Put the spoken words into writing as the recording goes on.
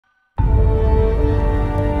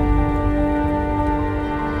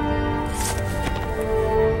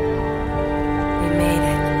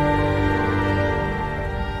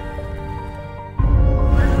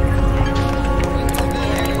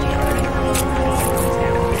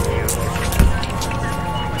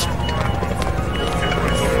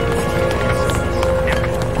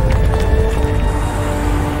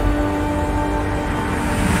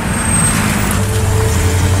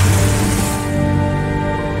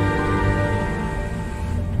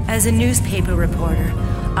As a newspaper reporter,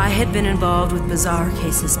 I had been involved with bizarre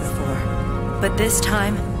cases before. But this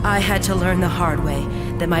time, I had to learn the hard way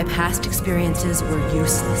that my past experiences were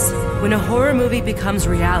useless. When a horror movie becomes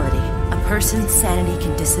reality, a person's sanity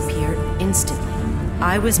can disappear instantly.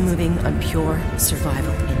 I was moving on pure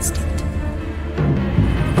survival instinct.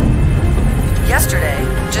 Yesterday,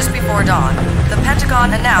 just before dawn, the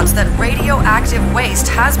Pentagon announced that radioactive waste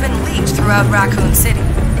has been leaked throughout Raccoon City.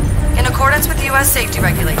 In accordance with U.S. safety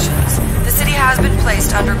regulations, the city has been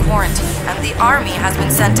placed under quarantine and the Army has been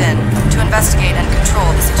sent in to investigate and control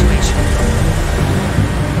the situation.